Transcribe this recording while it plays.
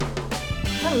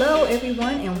Hello,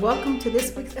 everyone, and welcome to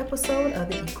this week's episode of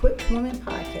the Equipped Woman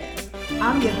Podcast.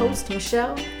 I'm your host,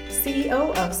 Michelle,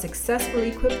 CEO of Successfully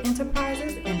Equipped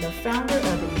Enterprises and the founder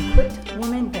of the Equipped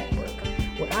Woman Network,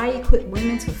 where I equip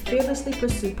women to fearlessly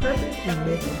pursue purpose and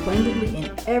live abundantly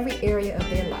in every area of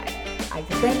their life. I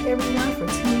thank everyone for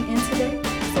tuning in today,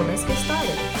 so let's get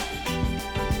started.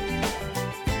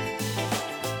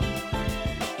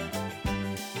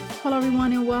 Hello,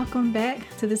 everyone, and welcome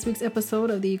back to this week's episode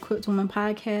of the Equipped Woman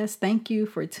Podcast. Thank you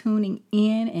for tuning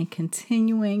in and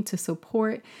continuing to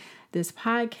support this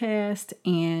podcast.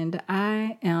 And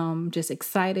I am just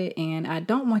excited, and I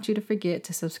don't want you to forget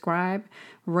to subscribe,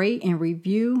 rate, and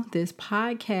review this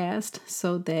podcast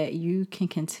so that you can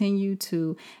continue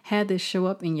to have this show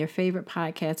up in your favorite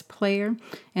podcast player.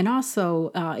 And also,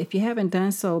 if you haven't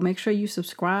done so, make sure you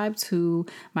subscribe to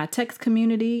my text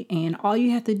community. And all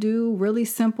you have to do, really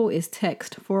simple, is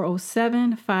text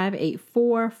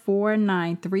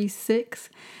 407-584-4936.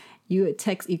 You would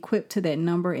text equipped to that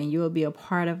number and you will be a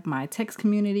part of my text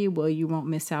community where you won't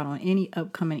miss out on any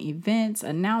upcoming events,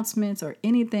 announcements, or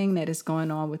anything that is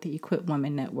going on with the Equipped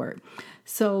Woman Network.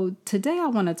 So today I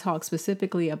want to talk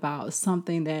specifically about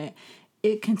something that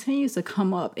it continues to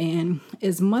come up. And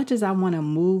as much as I want to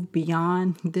move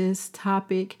beyond this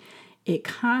topic, it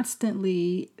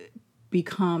constantly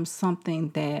becomes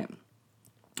something that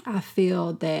I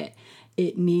feel that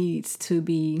it needs to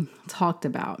be talked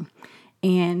about.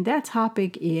 And that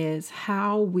topic is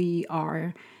how we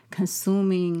are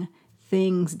consuming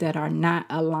things that are not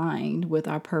aligned with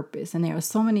our purpose. And there are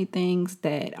so many things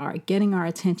that are getting our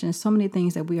attention, so many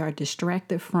things that we are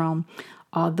distracted from,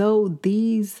 although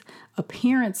these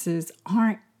appearances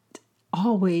aren't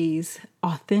always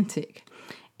authentic.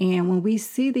 And when we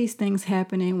see these things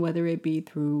happening, whether it be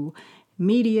through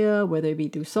media, whether it be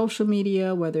through social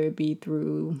media, whether it be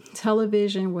through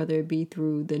television, whether it be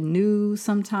through the news,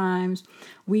 sometimes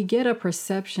we get a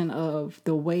perception of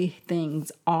the way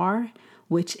things are,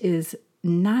 which is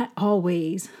not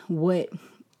always what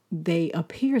they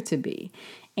appear to be.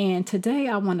 And today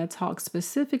I want to talk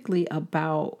specifically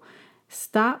about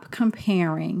stop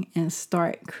comparing and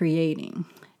start creating.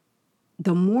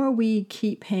 The more we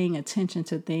keep paying attention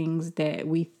to things that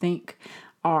we think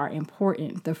are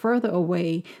important, the further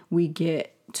away we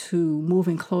get to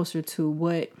moving closer to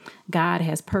what God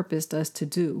has purposed us to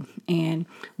do and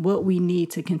what we need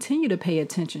to continue to pay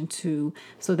attention to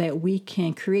so that we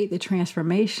can create the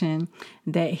transformation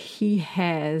that He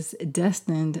has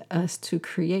destined us to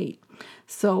create.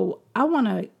 So I want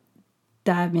to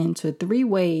dive into 3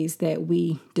 ways that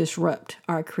we disrupt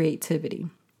our creativity.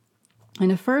 And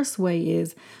the first way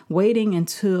is waiting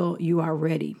until you are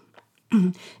ready.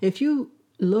 If you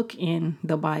look in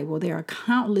the Bible, there are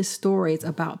countless stories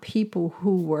about people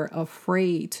who were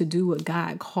afraid to do what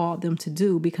God called them to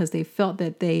do because they felt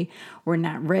that they were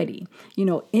not ready. You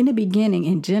know, in the beginning,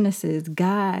 in Genesis,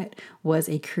 God was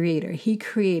a creator. He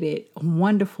created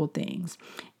wonderful things.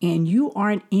 And you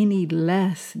aren't any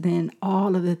less than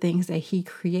all of the things that He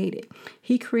created.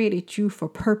 He created you for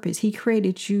purpose. He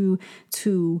created you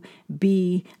to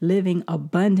be living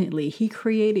abundantly. He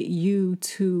created you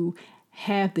to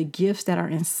have the gifts that are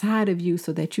inside of you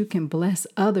so that you can bless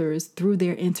others through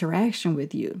their interaction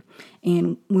with you.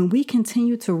 And when we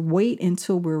continue to wait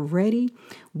until we're ready,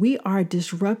 we are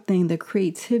disrupting the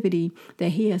creativity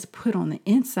that He has put on the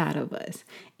inside of us.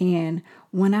 And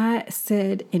when I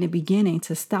said in the beginning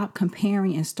to stop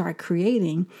comparing and start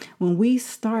creating, when we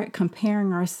start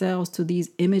comparing ourselves to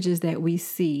these images that we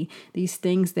see, these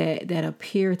things that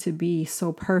appear to be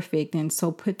so perfect and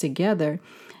so put together,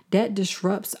 that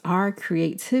disrupts our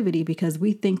creativity because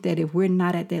we think that if we're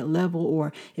not at that level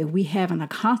or if we haven't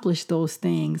accomplished those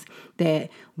things,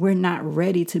 that we're not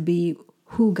ready to be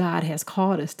who God has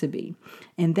called us to be.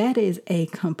 And that is a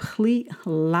complete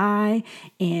lie.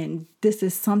 And this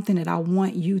is something that I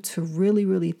want you to really,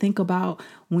 really think about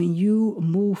when you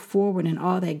move forward in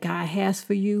all that God has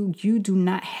for you. You do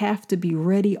not have to be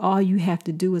ready. All you have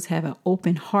to do is have an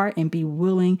open heart and be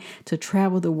willing to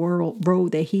travel the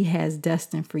road that He has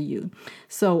destined for you.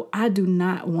 So I do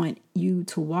not want you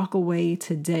to walk away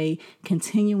today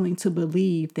continuing to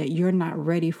believe that you're not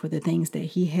ready for the things that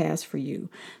He has for you.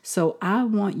 So I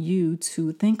want you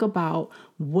to think about,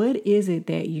 what is it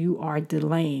that you are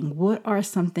delaying? What are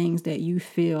some things that you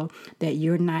feel that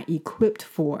you're not equipped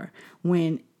for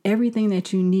when everything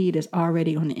that you need is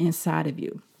already on the inside of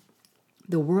you?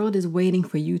 The world is waiting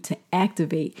for you to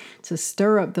activate, to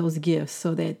stir up those gifts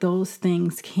so that those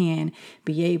things can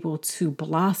be able to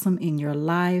blossom in your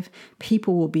life.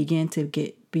 People will begin to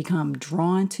become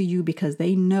drawn to you because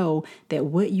they know that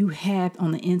what you have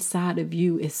on the inside of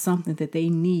you is something that they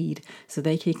need so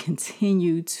they can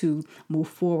continue to move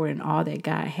forward in all that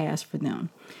God has for them.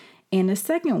 And the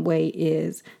second way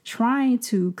is trying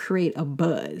to create a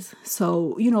buzz.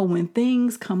 So, when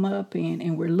things come up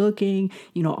and we're looking,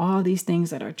 all these things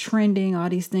that are trending, all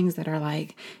these things that are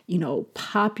like,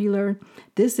 popular,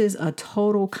 this is a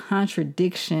total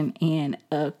contradiction and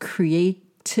a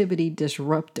creativity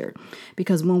disruptor.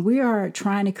 Because when we are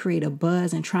trying to create a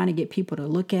buzz and trying to get people to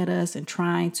look at us and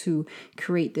trying to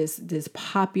create this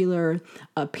popular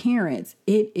appearance,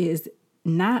 it is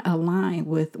not aligned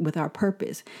with our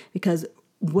purpose. Because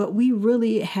what we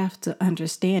really have to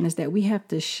understand is that we have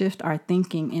to shift our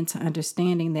thinking into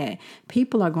understanding that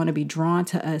people are going to be drawn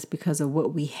to us because of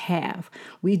what we have.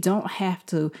 We don't have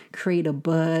to create a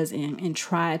buzz and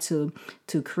try to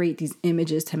create these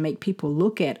images to make people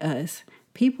look at us.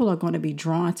 People are going to be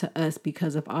drawn to us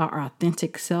because of our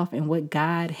authentic self and what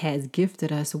God has gifted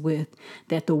us with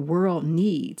that the world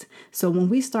needs. So when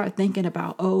we start thinking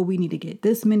about, we need to get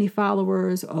this many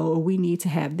followers, or we need to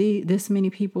have this many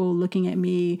people looking at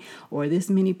me, or this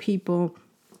many people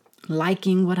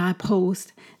liking what I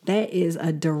post, that is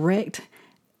a direct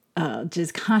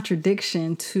just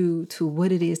contradiction to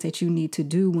what it is that you need to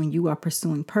do when you are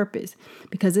pursuing purpose.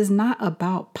 Because it's not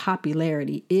about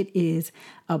popularity, it is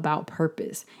about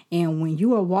purpose. And when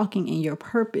you are walking in your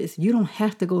purpose, you don't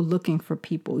have to go looking for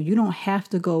people. You don't have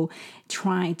to go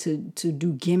trying to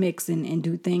do gimmicks and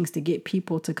do things to get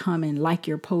people to come and like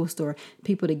your post, or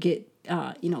people to get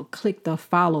click the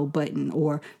follow button,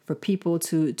 or for people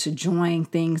to join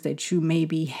things that you may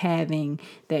be having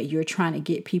that you're trying to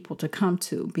get people to come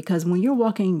to. Because when you're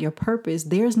walking your purpose,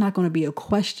 there's not going to be a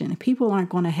question. People aren't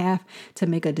going to have to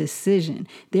make a decision.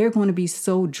 They're going to be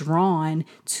so drawn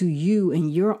to you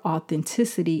and your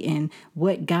authenticity and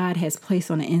what God has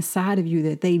placed on the inside of you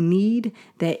that they need,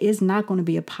 that it's not going to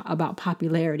be about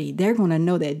popularity. They're going to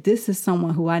know that this is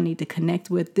someone who I need to connect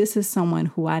with. This is someone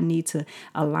who I need to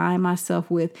align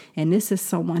myself with, and this is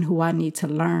someone who I need to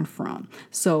learn from.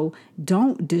 So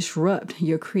don't disrupt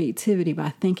your creativity by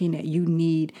thinking that you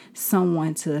need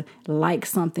someone to like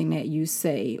something that you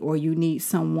say, or you need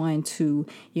someone to,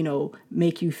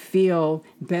 make you feel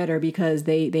better because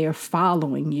they are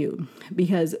following you.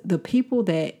 Because the people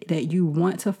that you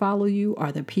want to follow you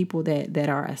are the people that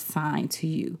are assigned to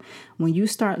you. When you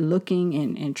start looking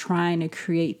and trying to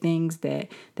create things that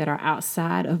are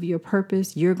outside of your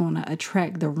purpose, you're going to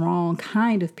attract the wrong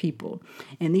kind of people.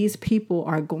 And these people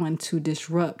are going to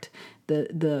disrupt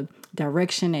the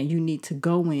direction that you need to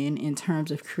go in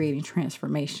terms of creating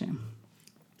transformation.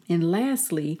 And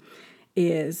lastly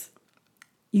is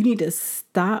you need to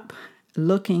stop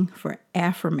looking for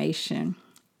affirmation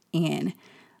and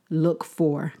look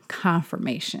for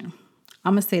confirmation.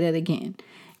 I'm going to say that again.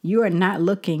 You are not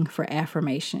looking for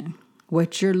affirmation.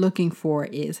 What you're looking for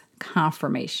is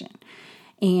confirmation.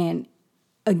 And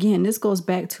again, this goes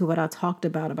back to what I talked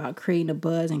about creating a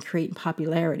buzz and creating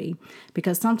popularity,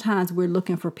 because sometimes we're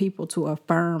looking for people to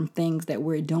affirm things that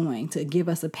we're doing, to give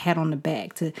us a pat on the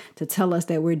back, to tell us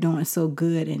that we're doing so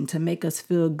good and to make us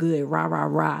feel good, rah, rah,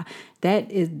 rah.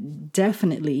 That is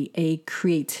definitely a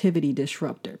creativity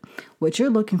disruptor. What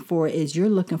you're looking for is you're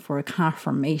looking for a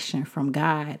confirmation from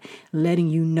God, letting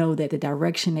you know that the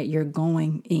direction that you're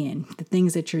going in, the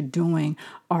things that you're doing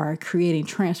are creating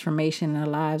transformation in the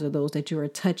lives of those that you are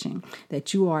touching,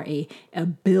 that you are a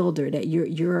builder, that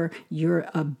you're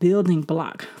a building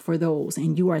block for those,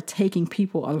 and you are taking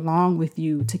people along with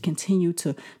you to continue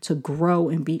to grow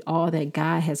and be all that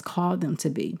God has called them to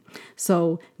be.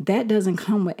 So that doesn't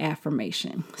come with affirmation.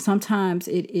 Sometimes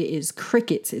it is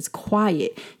crickets. It's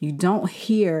quiet. You don't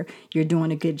hear you're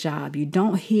doing a good job. You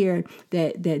don't hear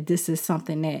that this is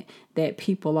something that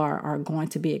people are going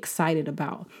to be excited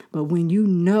about. But when you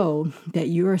know that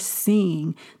you're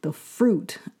seeing the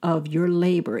fruit of your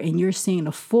labor and you're seeing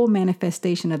the full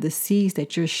manifestation of the seeds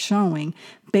that you're showing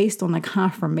based on the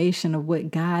confirmation of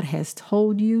what God has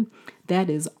told you, that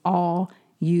is all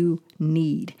you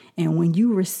need. And when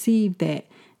you receive that,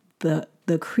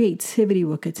 the creativity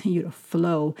will continue to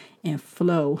flow and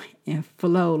flow and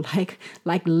flow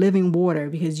like living water,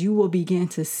 because you will begin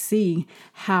to see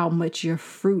how much your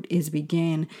fruit is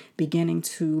beginning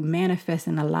to manifest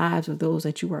in the lives of those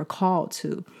that you are called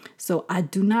to. So I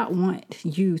do not want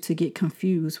you to get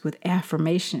confused with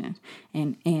affirmation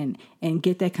and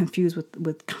get that confused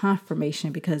with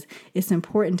confirmation, because it's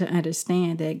important to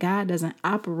understand that God doesn't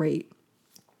operate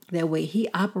That way he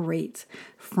operates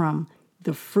from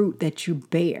the fruit that you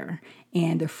bear.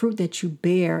 And the fruit that you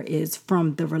bear is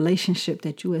from the relationship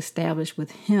that you establish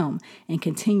with him and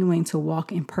continuing to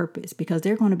walk in purpose. Because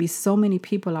there are going to be so many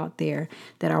people out there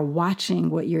that are watching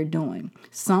what you're doing.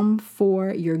 Some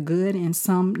for your good and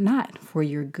some not for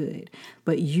your good.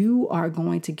 But you are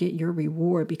going to get your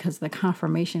reward because of the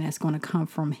confirmation that's going to come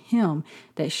from him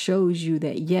that shows you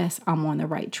that, yes, I'm on the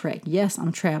right track. Yes,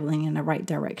 I'm traveling in the right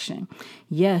direction.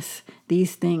 Yes,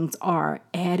 these things are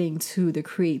adding to the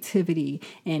creativity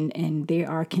and they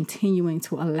are continuing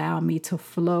to allow me to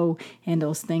flow in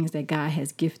those things that God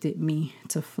has gifted me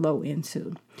to flow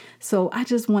into. So I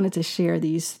just wanted to share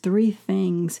these 3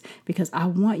 things because I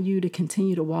want you to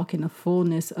continue to walk in the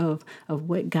fullness of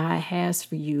what God has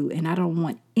for you. And I don't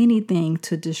want anything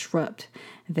to disrupt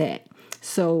that.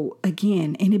 So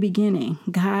again, in the beginning,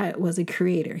 God was a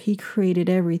creator. He created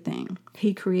everything.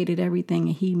 He created everything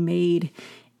and he made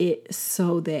it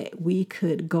so that we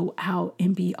could go out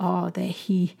and be all that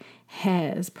he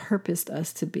has purposed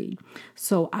us to be.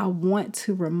 So I want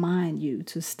to remind you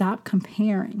to stop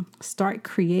comparing, start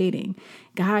creating.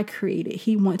 God created.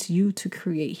 He wants you to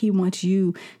create. He wants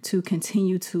you to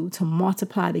continue to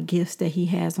multiply the gifts that he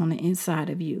has on the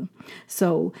inside of you.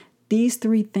 So these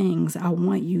 3 things I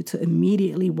want you to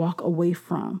immediately walk away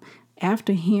from.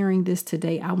 After hearing this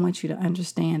today, I want you to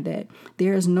understand that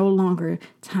there is no longer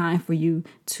time for you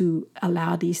to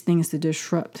allow these things to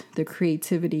disrupt the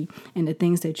creativity and the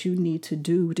things that you need to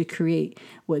do to create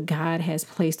what God has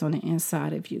placed on the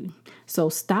inside of you. So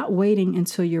stop waiting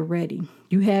until you're ready.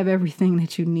 You have everything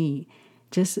that you need.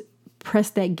 Just press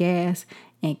that gas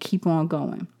and keep on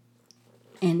going.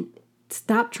 And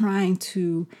stop trying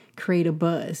to create a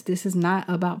buzz. This is not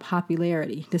about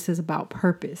popularity. This is about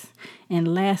purpose. And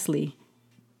lastly,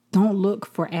 don't look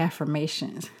for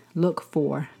affirmations. Look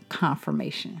for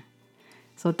confirmation.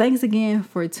 So thanks again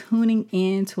for tuning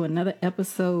in to another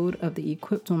episode of the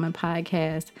Equipped Woman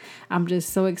podcast. I'm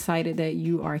just so excited that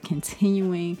you are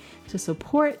continuing to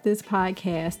support this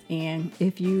podcast. And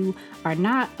if you are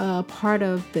not a part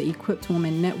of the Equipped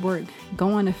Woman Network, go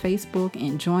on to Facebook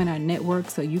and join our network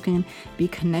so you can be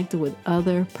connected with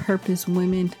other purpose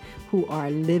women who are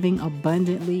living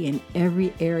abundantly in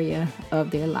every area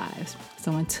of their lives.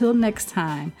 So until next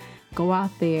time, go out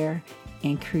there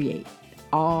and create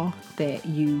all that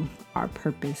you are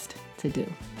purposed to do.